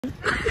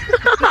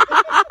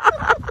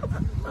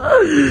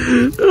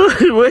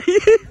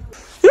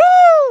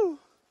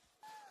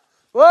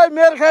ओइ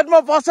मेरो खेतमा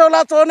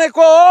पसौला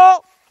चोनेको हो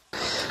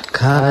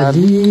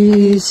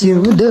खाली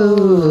सिउँदो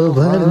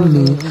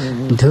भर्ने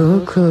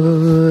ढोको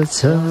छ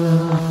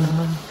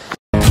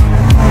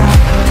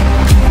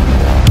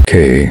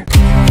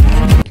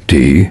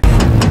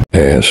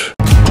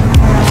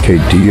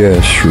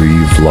KDS Sri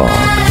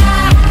Vlog.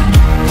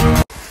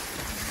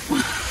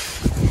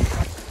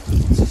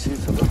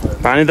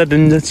 पानी त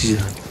दिन्छ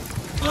चिज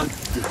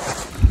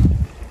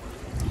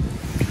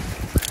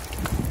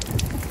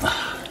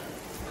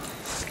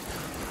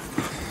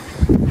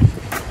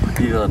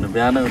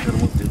बिहान उठेर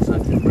मुख दिन्छ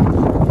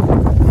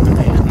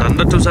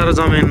धन्दा टुसारो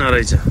जमिन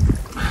नरहेछ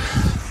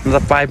अन्त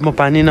पाइपमा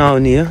पानी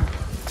नआउने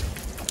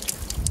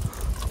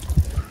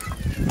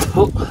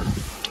हो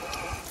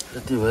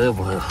यति भयो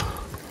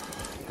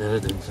धेरै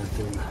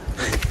दिनसक्यो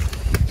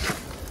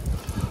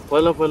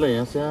पहिला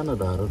यहाँ सानो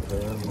धारो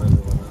थियो मैले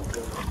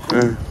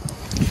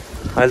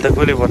अहिले त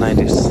कसले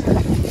बनाइदियोस्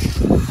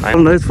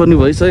लाइट पनि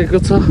भइसकेको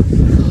छ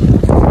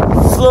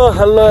सो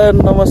हेलो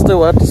एन्ड नमस्ते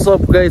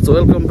what's up guys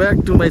welcome back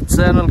to my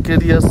channel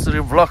KDS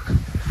Sri Vlog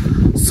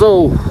so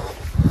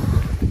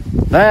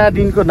नयाँ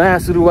दिनको नयाँ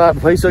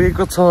सुरुवात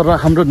भइसकेको छ र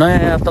हाम्रो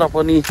नयाँ यात्रा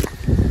पनि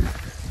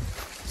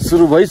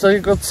सुरु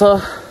भइसकेको छ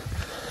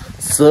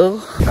सो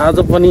आज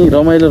पनि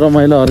रमाइलो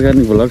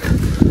अर्ग्यानिक भ्लग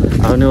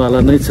आउनेवाला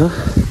नै छ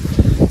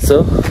सो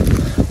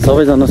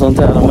सबैजना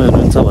सन्चै आरामै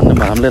हुनुहुन्छ भन्ने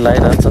हामीले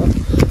लागिरहेको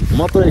छ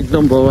म त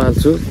एकदम बवाल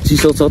छु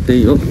चिसो छ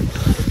त्यही हो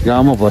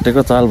गाउँमा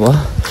भटेको चाल भयो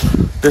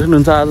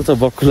देख्नुहुन्छ आज चाहिँ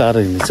बक्खु लाएर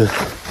हिँड्छु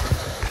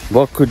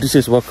बक्खु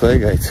विशेष बक्खु है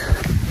गाई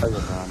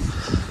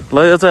ल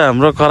यो चाहिँ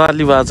हाम्रो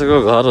कराली बाजेको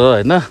घर हो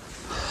होइन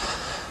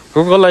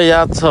कसलाई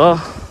याद छ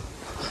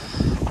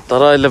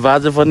तर अहिले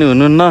बाजे पनि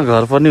हुनुहुन्न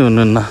घर पनि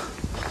हुनुहुन्न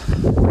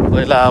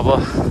पहिला अब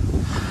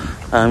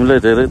हामीलाई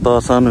धेरै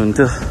तर्सान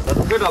हुन्थ्यो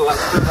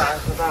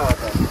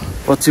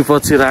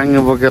पछि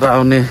राङ्गे बोकेर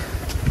आउने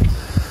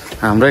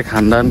हाम्रै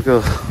खानदानको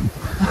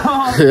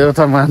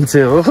एउटा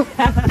मान्छे हो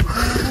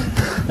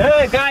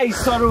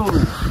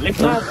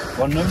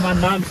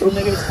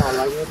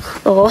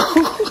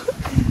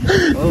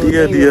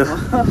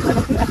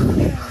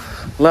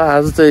ल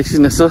आज चाहिँ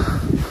एकछिन यसो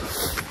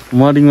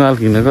मर्निङ वाक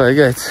हिँडेको है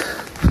गाइज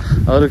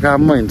अरू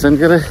काममा हिँड्छन्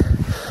के अरे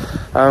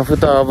आफू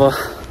त अब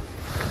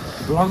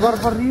ब्लगर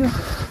परियो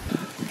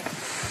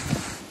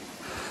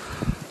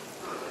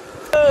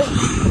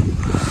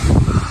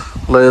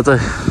ल यो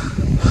चाहिँ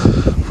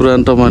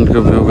पुरानो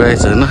टमानको भ्यू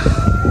गाइज होइन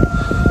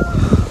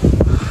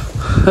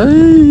है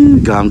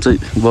घाम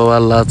चाहिँ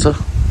बवाल लाग्छ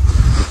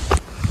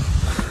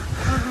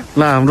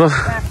ल हाम्रो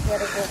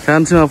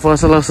कान्छीमा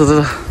पसला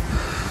सोचेर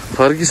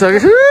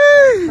फर्किसकेको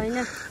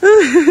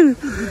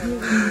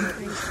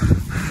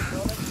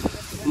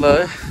ल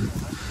है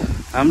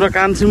हाम्रो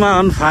कान्छीमा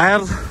अन फायर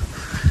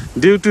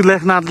ड्युटी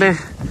लेखनाथले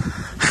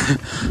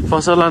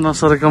पसला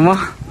नसरेकोमा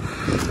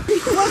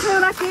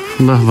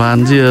ल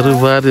भान्जीहरू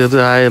बारीहरू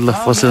आयो ल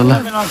पसौला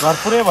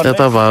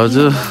यता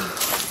भाउजू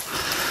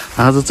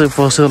आज चाहिँ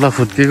पसौला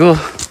फुत्केको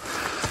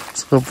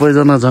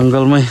सबैजना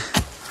जङ्गलमै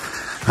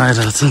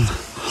आइरहेछन्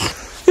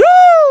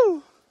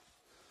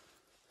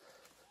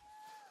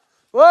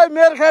ओइ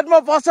मेरो खेतमा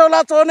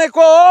पसौला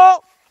चोनेको हो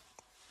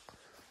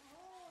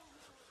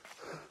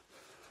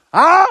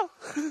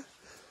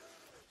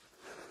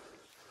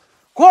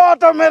को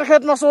त मेरो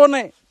खेतमा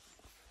सोने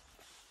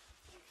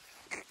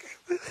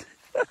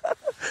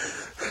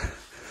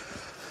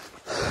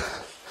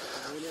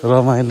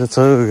रमाइलो छ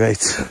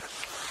गाइज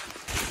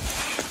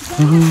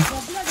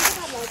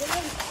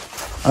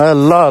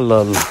ल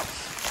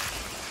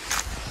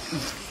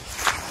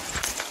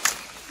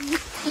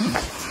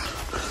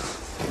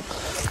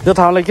यो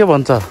ठाउँलाई के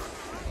भन्छ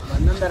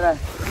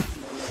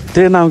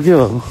त्यही नाम के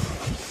हो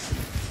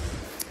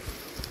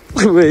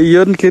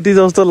यो नि खेती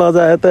जस्तो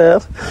लजायो त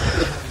यार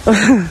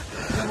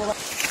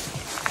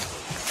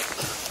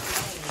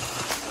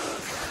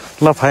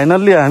ल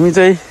फाइनल्ली हामी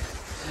चाहिँ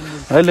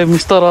अहिले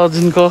मिस्टर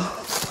अर्जुनको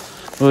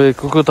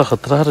कुकुर त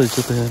खतरा रहेछ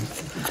त यार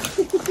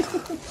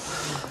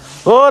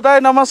ओ दाइ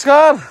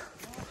नमस्कार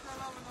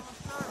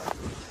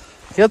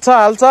के छ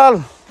हालचाल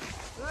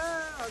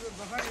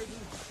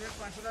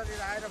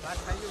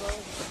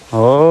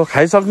हो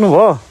खाइसक्नु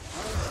भयो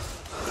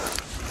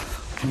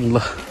ल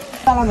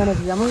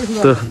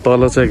त्यो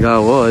तल चाहिँ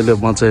गाउँ हो अहिले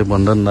म चाहिँ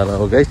भन्डन डाँडा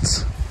हो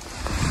गाइज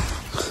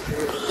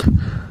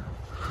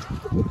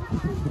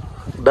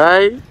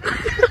दाइ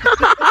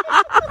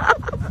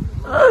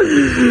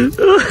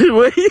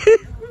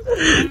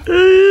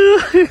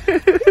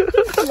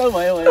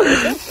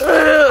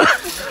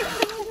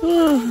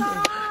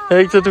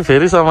एकचोटि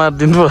फेरि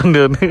समातिदिनु पर्ने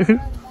हो नि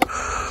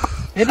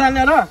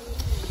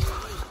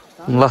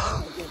ल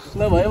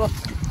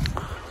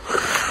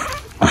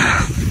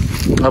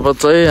अब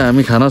चाहिँ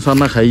हामी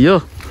खानासाना खाइयो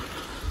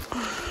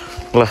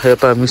ल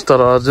यता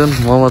mister Arjun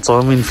momo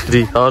chowmein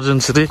free Arjun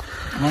Shri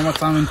momo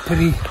chowmein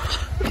free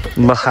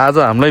ल आज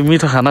हामीलाई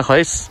मिठो खाना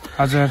खुवाइस्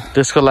हजुर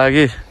त्यसको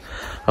लागि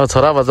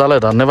छोरा बच्चालाई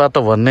धन्यवाद त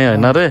भन्ने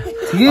होइन रे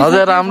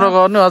अझै राम्रो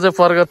गर्नु अझै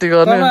प्रगति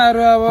गर्ने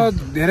तपाईहरु अब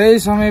धेरै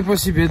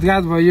समयपछि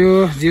भेटघाट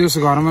भयो जेस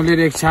घरमा लिएर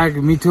एक छाक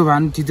मिठो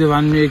भान तितो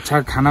भान एक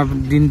छाक खाना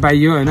दिन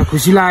पाइयो हैन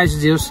खुसी लागेछ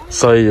जेस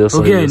सही हो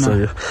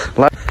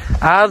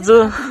आज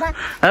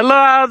हेलो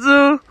आज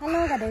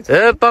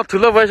ए त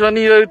ठुलो भइस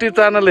भने यो युट्युब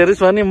च्यानल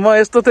हेरिस् भने म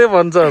यस्तो थिएँ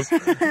भन्छस्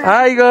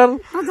हाई गर्ल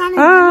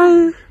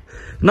हाई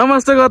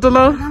नमस्ते गतो ल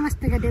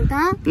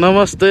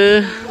नमस्ते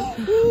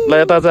ल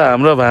यता चाहिँ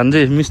हाम्रो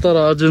भान्जी mister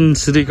Arjun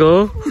श्रीको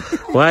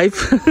wife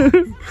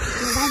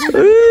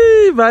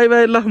by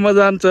by ल म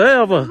जान्छु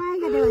है अब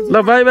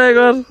ल बाई बाई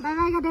गर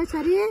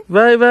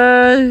बाई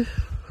बाई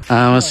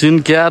आमा सुन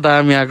क्या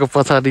दामी आएको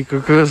पछाडि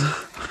कुकुर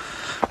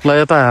ल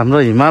यता हाम्रो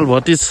हिमाल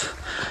भटिस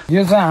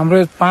यो चाहिँ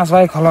हाम्रो 5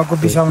 भाइ खलको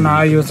बिसाउन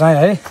आयो यो चाहिँ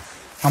है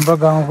हाम्रो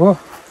गाउँको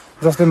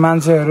जस्तै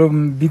मान्छेहरू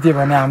बिते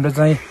भने हाम्रो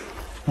चाहिँ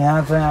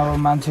यहाँ चाहिँ अब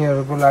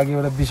मान्छेहरूको लागि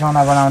एउटा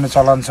बिसाउना बनाउने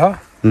चलन छ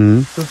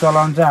त्यो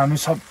चलन चाहिँ हामी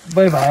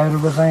सबै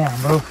भाइहरूको चाहिँ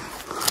हाम्रो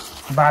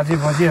बाजे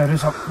बजीहरू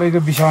सबैको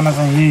बिसाउना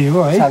चाहिँ यही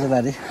हो है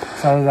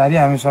साझेदारी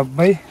हामी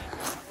सबै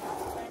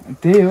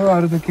त्यही हो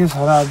अरू त के छ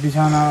र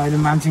बिसाउना अहिले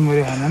मान्छे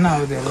मऱ्यो होइन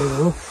अब धेरै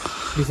हो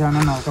बिसाउना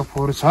नभएको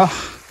फोहोर छ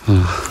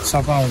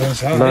सफा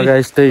हुँदैछ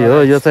लगाइस त्यही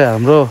हो यो चाहिँ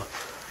हाम्रो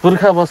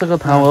पुर्खा बसेको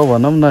ठाउँ हो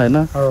भनौँ न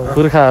होइन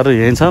पुर्खाहरू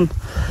यहीँ छन्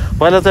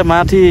पहिला चाहिँ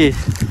माथि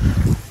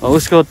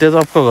उसको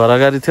तेजपको घर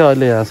अगाडि थियो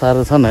अहिले यहाँ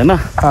साह्रो छन् होइन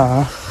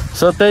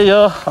सो त्यही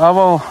हो अब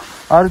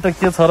अरू त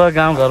के छ र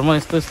गाउँघरमा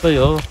यस्तो यस्तै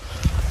हो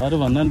अरू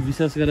भन्दा पनि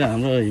विशेष गरी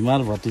हाम्रो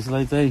हिमाल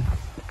भट्टिसलाई चाहिँ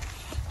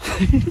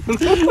के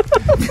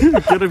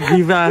अरे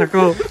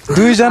विवाहको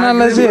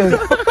दुईजनालाई चाहिँ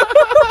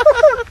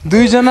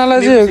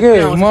हो कि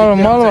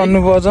मल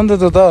भन्नुपर्छ नि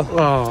त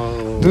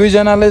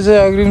दुईजनाले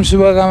चाहिँ अग्रिम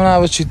शुभकामना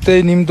अब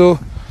छिट्टै निम्तो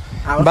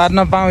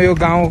बाँड्न पाऊँ यो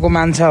गाउँको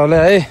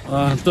मान्छेहरूलाई है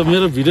त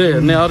मेरो भिडियो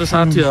हेर्ने अरू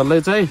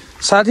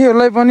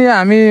साथीहरूलाई पनि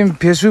हामी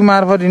फेसबुक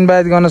मार्फत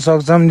इन्भाइट गर्न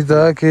सक्छौँ नि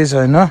त केही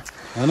छैन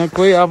होइन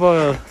कोही अब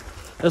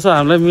यसो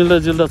हामीलाई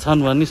मिल्दोजुल्दो छन्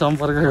भन्ने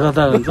सम्पर्क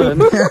गर्दा हुन्छ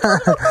होइन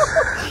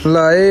ल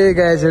है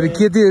गाइसहरू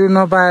केटीहरू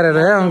नपाएर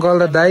है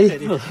अङ्कल र दाई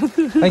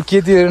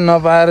केटीहरू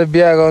नपाएर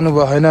बिहा गर्नु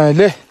भएन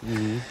अहिले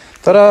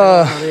तर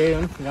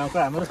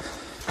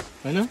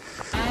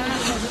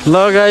ल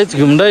गाइस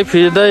घुम्दै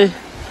फिर्दै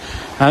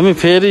हामी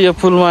फेरि यो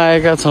पुलमा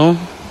आएका छौँ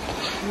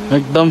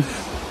एकदम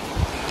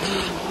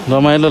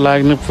रमाइलो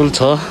लाग्ने पुल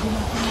छ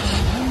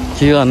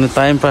के गर्ने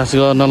टाइम पास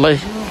गर्नलाई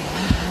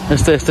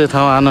यस्तै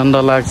ठाउँ आनन्द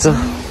लाग्छ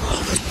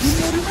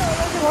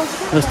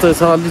यस्तै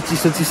छ अलि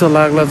चिसो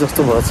लाग्ला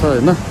जस्तो भएछ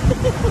होइन अब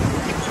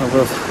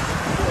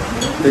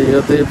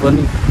त्यही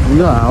पनि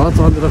यो हावा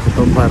चलेर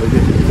खतम पाऱ्यो कि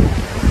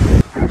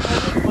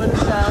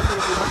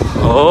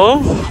हो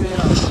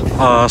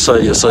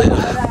सही हो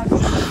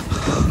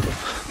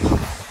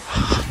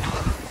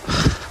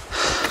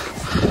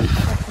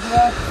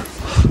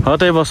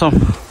हतै बसौँ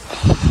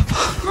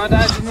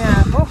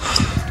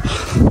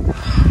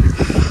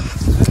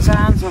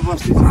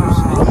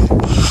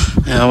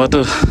यहाँबाट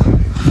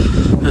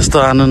यस्तो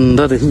आनन्द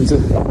देखिन्छ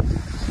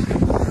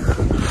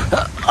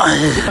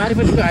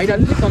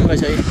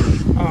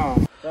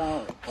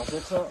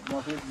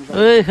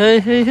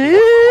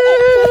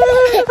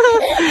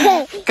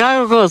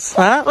कहाँको खोज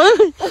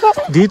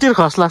ढिटेर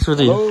खस्ला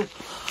सुरी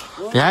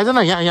यहाँ आइज न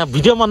यहाँ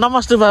भिडियोमा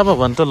नमस्ते बाबा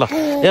भन् त ल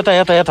यता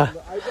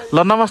ल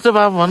नमस्ते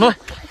बाबा भन्नु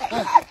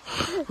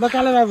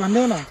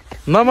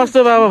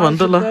नमस्ते बाबा भन्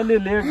त ल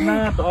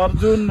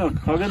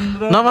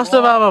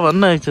नमस्ते बाबा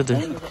भन्न एकचोटि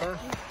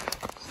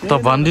त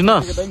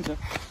भनिदिनुहोस्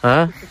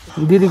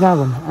दिदी कहाँ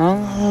भन्नु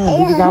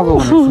दिदी कहाँको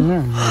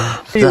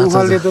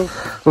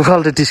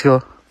उखाल्दै टिस्को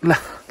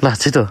ल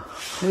छिटो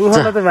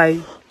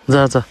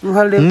जा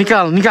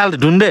निकाल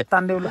ढुन्डे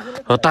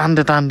हो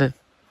तान्दे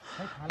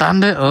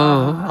हो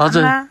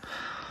अझै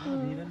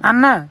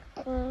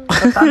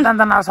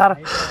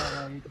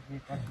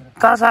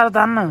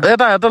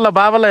यता हेर त ल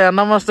बाबालाई यहाँ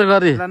नमस्ते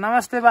गरी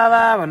नमस्ते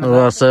बाबा भन्नु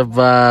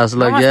बास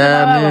ल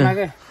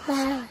ज्ञानी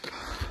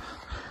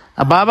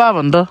बाबा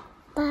भन् त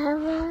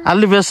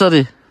अलि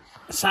बेसरी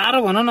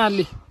साह्रो भन न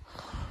अलि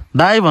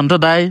दाई भन् त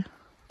दाई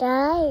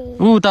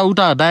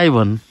उता दाई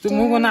भन्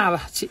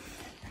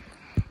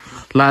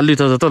ल अलि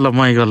त ल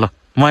मै गर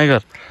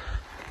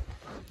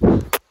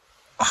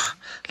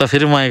ल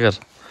फेरि मै गर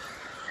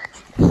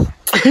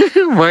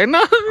भएन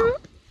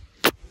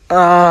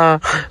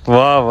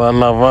वाह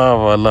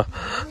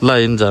ल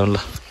हिँड्छौँ ल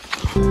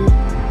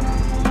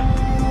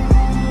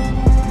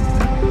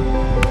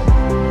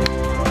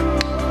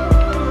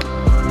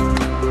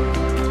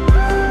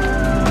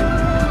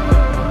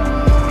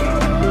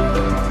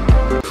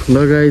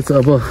गाइस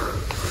अब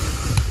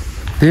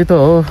त्यही त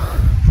हो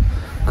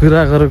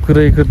कुरा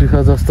कुरैको दुःख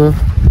जस्तो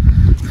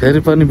फेरि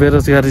पनि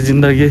बेरोजगारी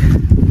जिन्दगी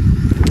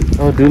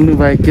अब ढुल्नु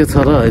बाहेक के छ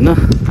र होइन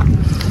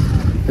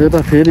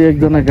यता फेरि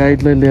एकजना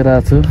गाइडलाई लिएर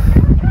आएको छु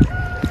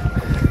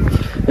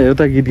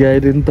एउटा गीत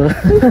गाइदिनु त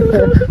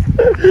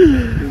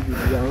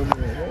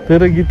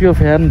तेरो गीतको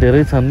फ्यान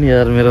धेरै छन् नि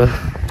यार मेरो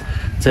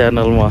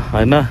च्यानलमा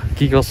होइन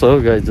के कसो हो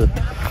गाइज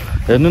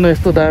हेर्नु न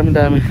यस्तो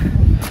दामी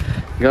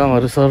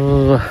गाउँहरू सर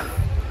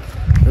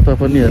यता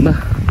पनि होइन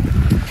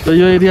त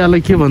यो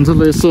एरियालाई के भन्छ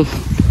ल यसो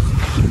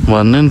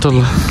भन्ने नि त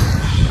ल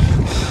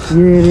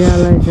यो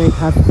एरियालाई चाहिँ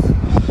खास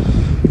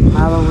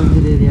बाबा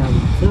मन्दिर एरिया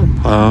भन्छ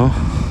यहाँ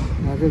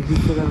चाहिँ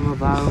विश्वकर्मा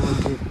बाबा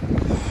मन्दिर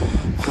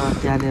छ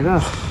त्यहाँनिर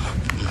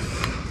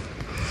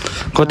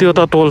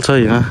कतिवटा टोल छ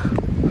यहाँ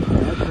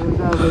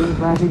अब यो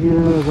बाँकीतिर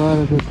गएर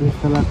त्यो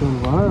बेस्तला टोल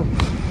भयो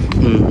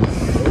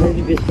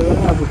बेस्तला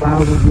अब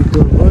बाबा मन्दिर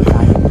टोल भयो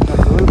ढाकिटा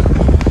टोल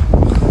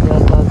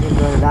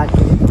त्यहाँ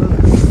राखिने टोल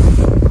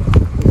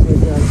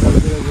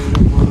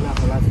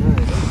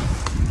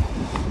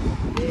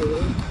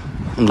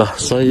ल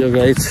सही हो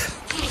गाइज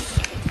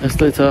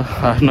यस्तै छ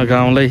आफ्नो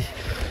गाउँलाई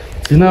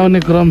चिनाउने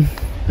क्रम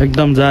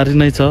एकदम जारी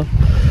नै छ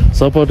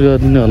सपोर्ट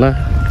गरिदिनु होला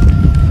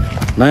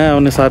नयाँ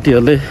आउने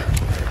साथीहरूले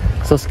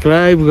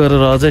सब्सक्राइब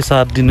गरेर अझै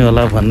साथ दिनु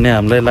होला भन्ने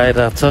हामीलाई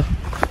लागिरहेको छ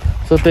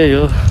सो त्यही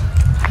हो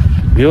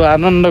भ्यू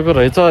आनन्दको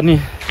रहेछ अनि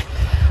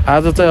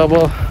आज चाहिँ अब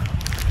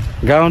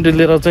गाउँ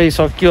लिएर चाहिँ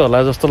सकियो होला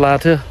जस्तो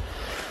लाग्थ्यो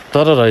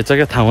तर रहेछ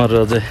क्या ठाउँहरू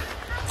अझै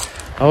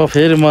अब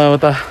फेरि म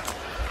उता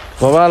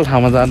बबाल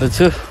ठाउँमा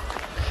जाँदैछु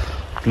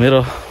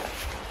मेरो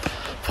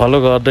फलो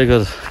गर्दै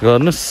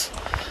गर्नुहोस्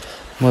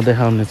म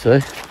देखाउने छु है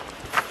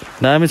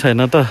दामी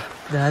छैन त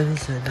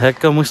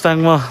ठ्याक्क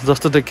मुस्ताङमा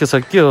जस्तो देखियो छ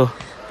के हो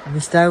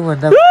मुस्ताङ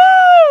भन्दा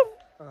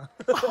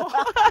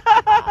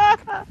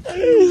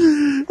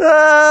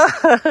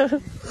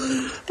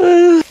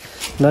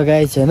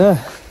लगाइ छैन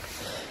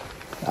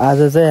आज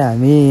चाहिँ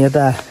हामी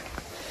यता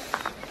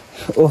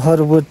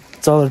ओखरबोट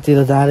चौरतिर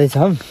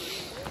जाँदैछौँ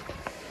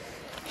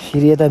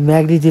फेरि यता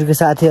म्याग्दीतिरको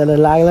साथीहरूलाई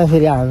लाग्ला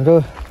फेरि हाम्रो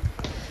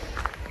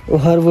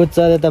ओखरबोट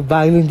चौर यता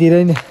बागलुङतिर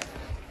नि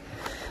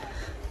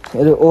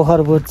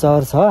ओखरबोट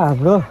चौर छ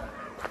हाम्रो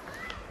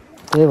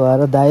त्यही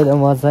भएर दाइ र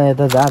म चाहिँ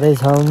यता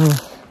जाँदैछौँ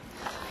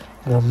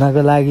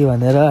घुम्नको लागि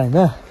भनेर होइन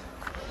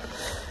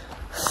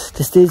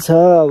त्यस्तै छ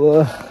अब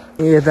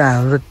यता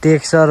हाम्रो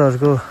टेक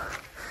सरहरूको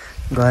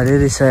घरै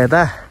रहेछ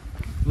यता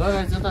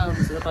लगाइन्छ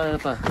त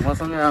यता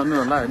मसँगै आउनु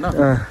होला होइन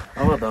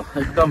अब त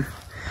एकदम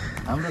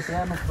हाम्रो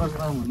सानो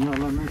प्रोग्राम हुने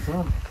होला नै छ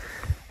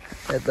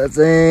यता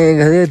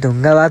चाहिँ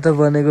ढुङ्गा बाटो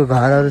बनेको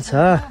घरहरू छ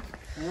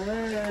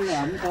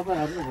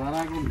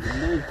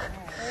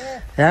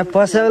यहाँ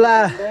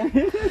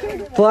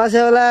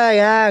पस्यौला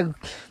यहाँ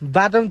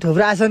बाटोमा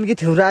थुप्रा छन् कि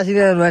थुप्रा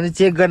छैनन् भने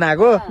चेक गर्न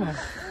आएको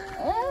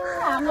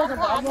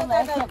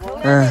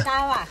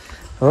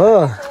हो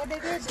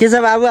के छ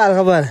बाबु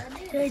हालखबर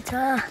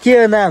के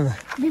हो नाम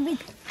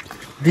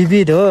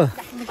विविध हो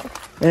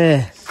ए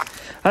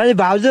अनि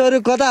भाउजूहरू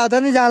कता हो त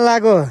नि जान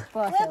लाग्यो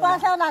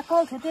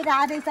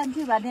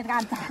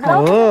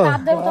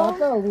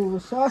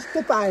सस्तो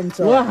पाइन्छ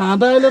ल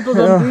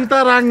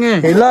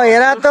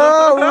हेर त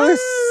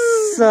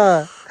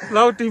ल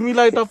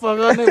तिमीलाई त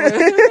पगाउने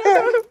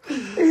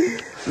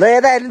ल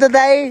यता हेर्नु त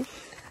दाइ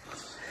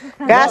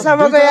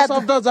कहाँसम्मको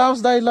शब्द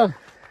जाओस् दाइ ल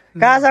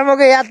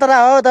कहाँसम्मको यात्रा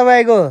हो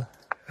तपाईँको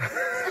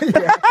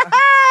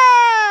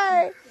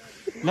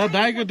ल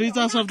दाइको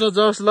 2-4 शब्द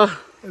जाओस् ल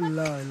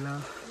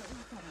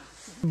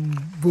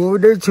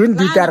बोर्डै छु नि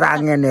दुईटा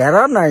राङ्गेन हेर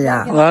न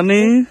यहाँ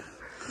अनि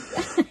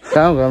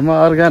गाउँघरमा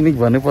अर्ग्यानिक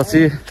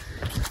भनेपछि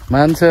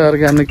मान्छे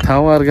अर्ग्यानिक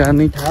ठाउँ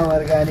अर्ग्यानिक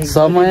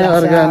समय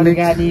अर्ग्यानिक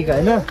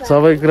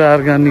सबै कुरा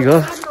अर्ग्यानिक हो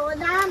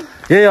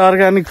यही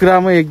अर्ग्यानिक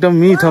कुरामै एकदम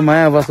मिठो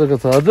माया बसेको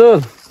छ हजुर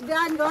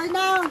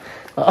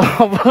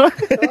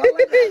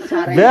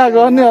बिहा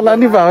गर्ने होला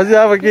नि भाउजी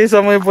अब केही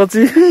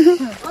समयपछि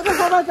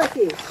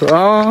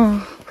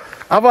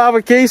अब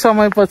केही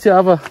समयपछि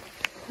अब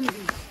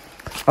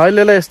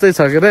अहिलेलाई यस्तै छ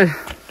के अरे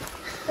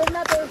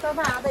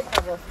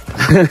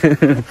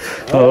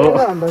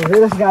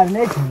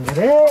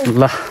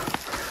ल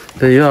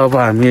त्यही हो अब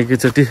हामी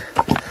एकैचोटि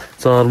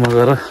सहरमा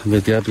गएर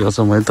भेटघाट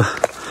गर्छौँ है त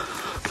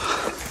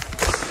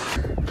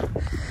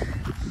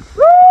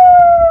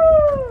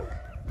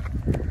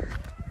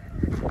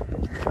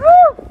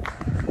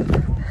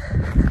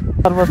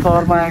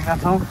सहरमा आएका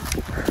छौँ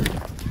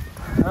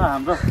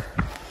हाम्रो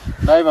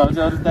दाइ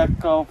भाउजूहरू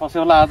ट्याक्क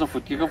पसौला आज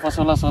फुत्केको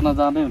पसौला सोना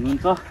जाँदै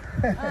हुनुहुन्छ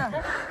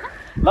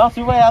ल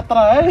शुभ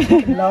यात्रा है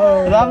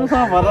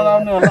राम्रोसँग भएर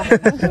आउनु होला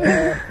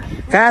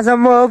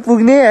कहाँसम्म हो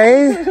पुग्ने है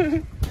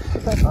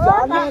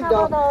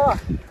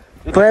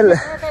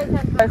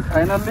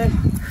फाइनल्ली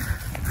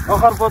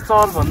ओखरबोट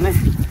चौर भन्ने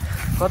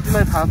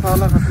कतिलाई थाहा छ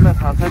होला कतिलाई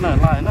थाहा छैन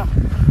होला होइन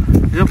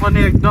यो पनि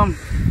एकदम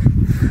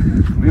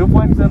भ्यू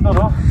पोइन्ट सेन्टर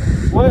हो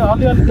ओइ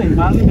अलिअलि त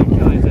हिमाली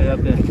देखियो रहेछ यहाँ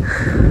त्यहाँ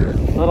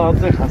तर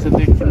अझै खासै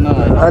देखिन्न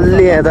अलि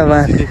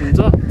देखिन्छ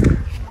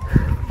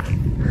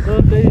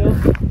त्यही हो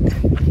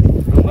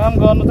घुमघाम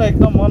गर्नु त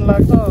एकदम मन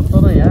लाग्छ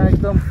तर यहाँ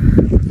एकदम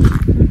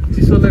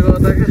चिसोले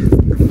गर्दा के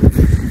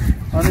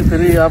अनि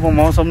फेरि अब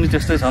मौसम नि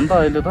त्यस्तै छ नि त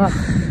अहिले त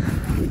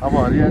अब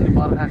हरियाली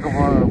बर्खाको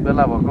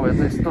बेला भएको भए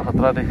चाहिँ यस्तो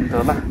खतरा देखिन्छ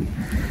होला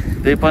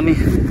त्यही पनि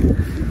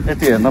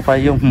यति हेर्न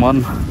पाइयो मन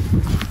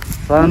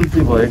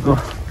शान्ति भएको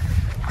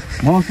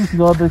महसुस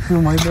गर्दैछु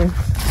मैले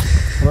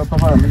र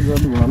तपाईँहरूले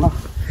गर्नुभयो होला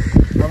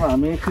अब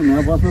हामी एकछिन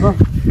यहाँ बसेर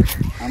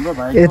हाम्रो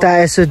भाइ यता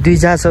यसो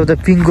 2-4 शब्द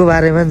पिङको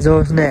बारेमा पनि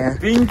जाओस् न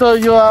पिङ त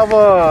यो अब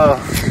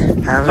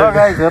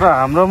गाइजहरु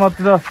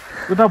हाम्रोमातिर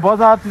उता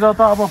बजारतिर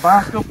त अब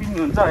बाँसको पिङ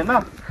हुन्छ होइन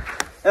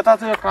यता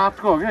चाहिँ यो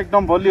काठको हो कि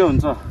एकदम बलियो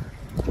हुन्छ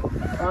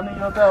अनि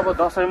यो चाहिँ अब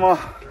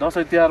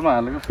दसैँ तिहारमा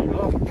हालेको पिङ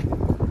हो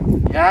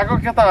यहाँको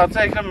केटाहरू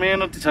चाहिँ एकदम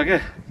मेहनती छ के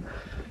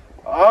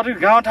अरू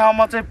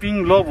गाउँठाउँमा चाहिँ पिङ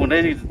लोप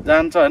हुँदै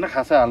जान्छ होइन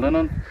खासै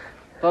हाल्दैनन्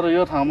तर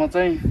यो ठाउँमा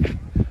चाहिँ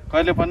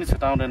कहिले पनि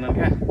छुटाउँदैनन्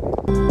क्या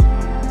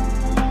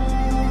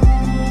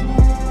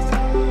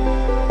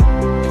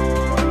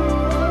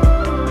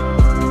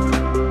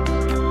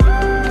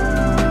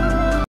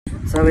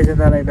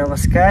सबैजनालाई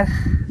नमस्कार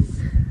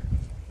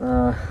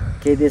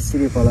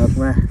केदेश्री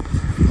भ्लगमा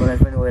मलाई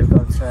पनि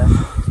वेलकम छ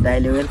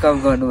दाइले वेलकम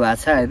गर्नुभएको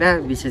छ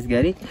होइन विशेष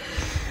गरी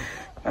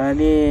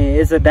अनि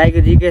यसो दाइको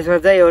रिक्वेस्टमा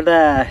चाहिँ एउटा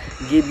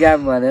गीत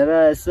गाम भनेर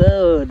यसो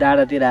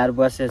डाँडातिर आएर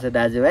बसेछ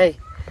दाजुभाइ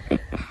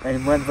अनि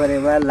मन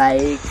परेमा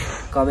लाइक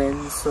कमेन्ट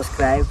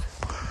सब्सक्राइब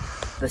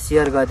र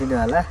सेयर गरिदिनु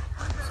होला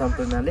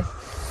सम्पूर्णले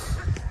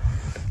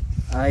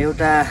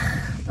एउटा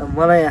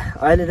मलाई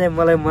अहिले चाहिँ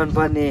मलाई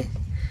मनपर्ने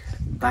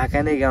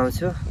भाका नै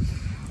गाउँछु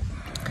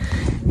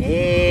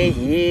ए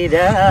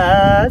हिरा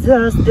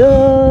जस्तो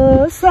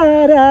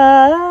सारा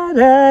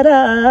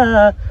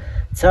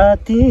छ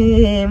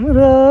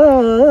तिम्रो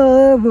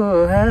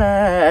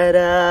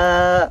मुहारा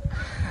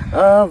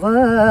अब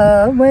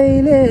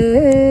मैले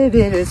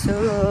बिर्छु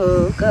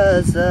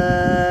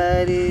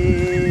कसरी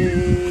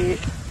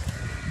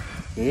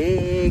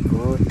ए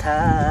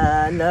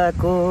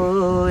गोठालाको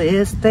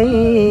यस्तै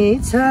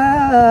छ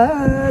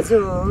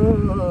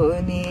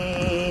जोनी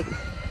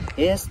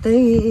यस्तै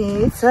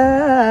छ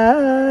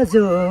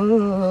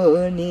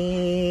जोनी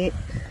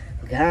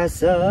घाँस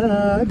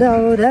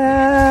दाउरा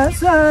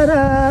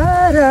सारा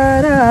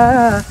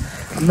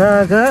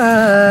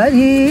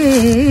नगरी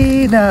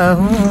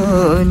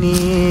नहुनी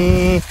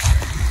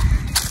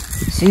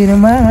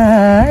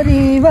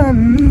शिरमारी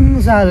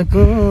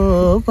भन्सालको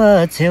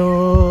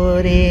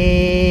पछ्यौरे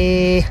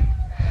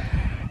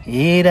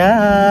हिरा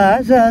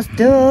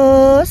जस्तो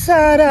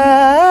सारा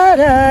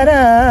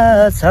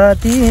छ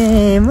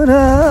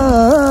तिम्रो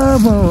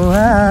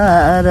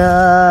मुहारा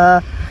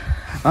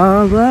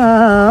अब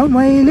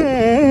मैले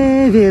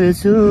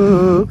बिर्छु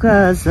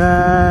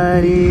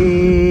कसरी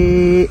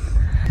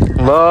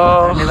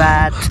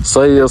धन्यवाद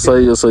सही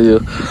हो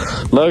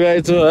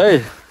लगाइछु है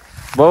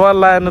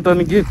बवाल लाएन त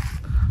नि गीत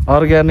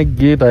अर्ग्यानिक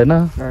गीत होइन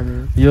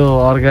यो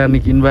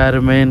अर्ग्यानिक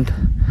इन्भाइरोमेन्ट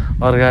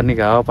अर्ग्यानिक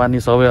हावापानी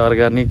सबै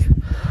अर्ग्यानिक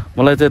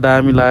मलाई चाहिँ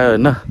दामी लाग्यो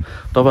होइन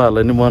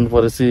तपाईँहरूलाई नि मन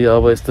परेपछि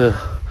अब यस्तो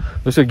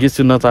उसको गीत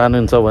सुन्न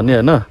चाहनुहुन्छ भने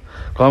होइन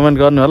कमेन्ट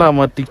गर्नु होला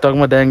म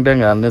टिकटकमा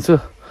ड्याङ हाल्नेछु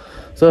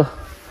सो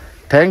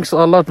थ्याङ्क्स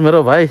अलट मेरो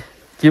भाइ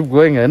किप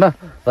गोइङ होइन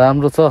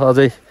राम्रो छ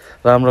अझै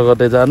राम्रो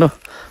गर्दै जानु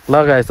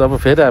लगाएछ अब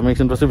फेरि हामी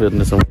एकछिनपछि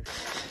भेट्नेछौँ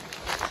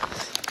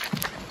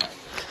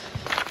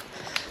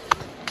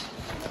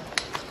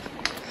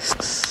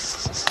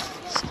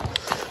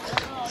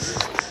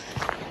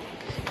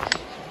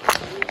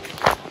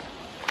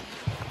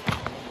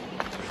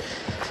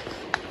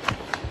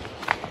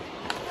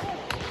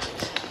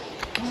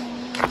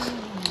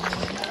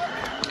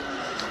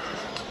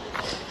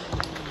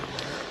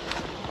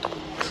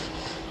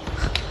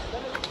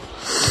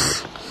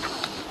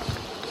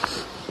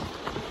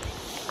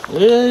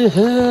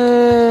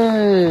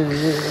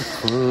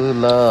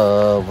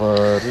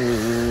फुलावर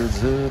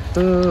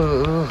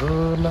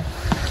झुटोला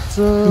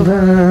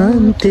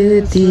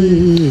त्यति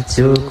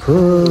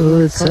चोखो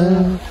छ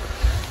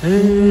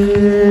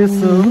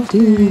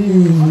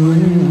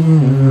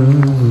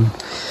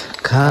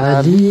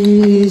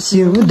खाली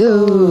सिउँदो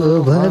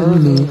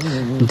भर्ने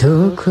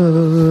ढोको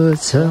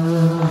छ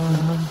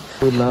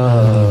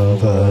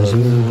फुलावर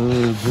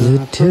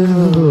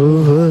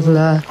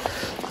झुटोला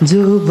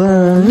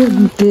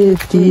जुबान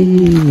त्यति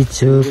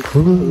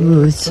चोखो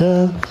छ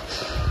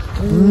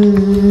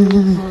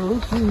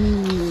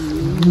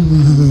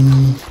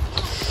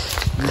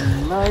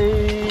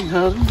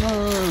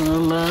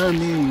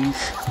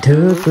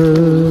ढोको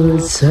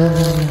छ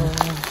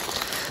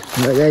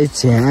लगाइ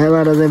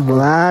छ्याबाट चाहिँ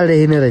भुवा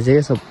देखिने रहेछ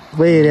क्या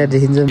सबै एरिया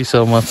देखिन्छ।